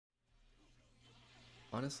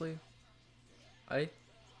Honestly, I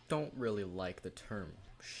don't really like the term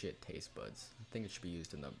shit taste buds. I think it should be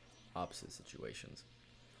used in the opposite situations.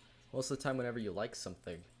 Most of the time, whenever you like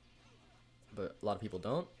something, but a lot of people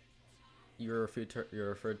don't, you're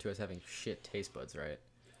referred to as having shit taste buds, right?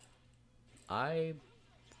 I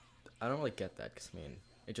I don't really get that because I mean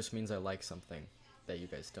it just means I like something that you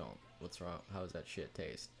guys don't. What's wrong? How is that shit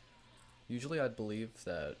taste? Usually, I'd believe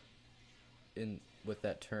that in with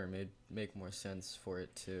that term, it'd make more sense for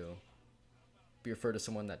it to be referred to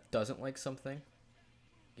someone that doesn't like something.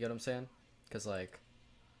 You get what I'm saying? Because like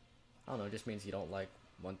I don't know, it just means you don't like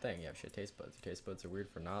one thing. You have shit taste buds. Your taste buds are weird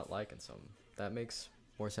for not liking something. That makes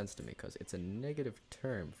more sense to me because it's a negative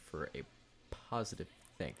term for a positive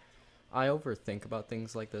thing. I overthink about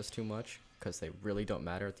things like this too much because they really don't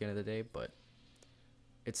matter at the end of the day, but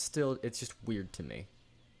it's just weird to me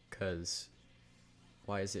because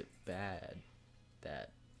why is it bad that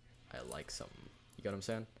I like something? You get what I'm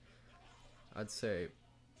saying? I'd say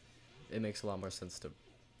it makes a lot more sense to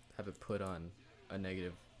have it put on a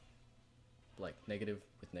negative, like negative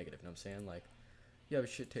with negative. You know what I'm saying? Like, you have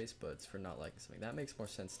shit taste buds for not liking something. That makes more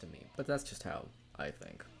sense to me. But that's just how I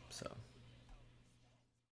think. So.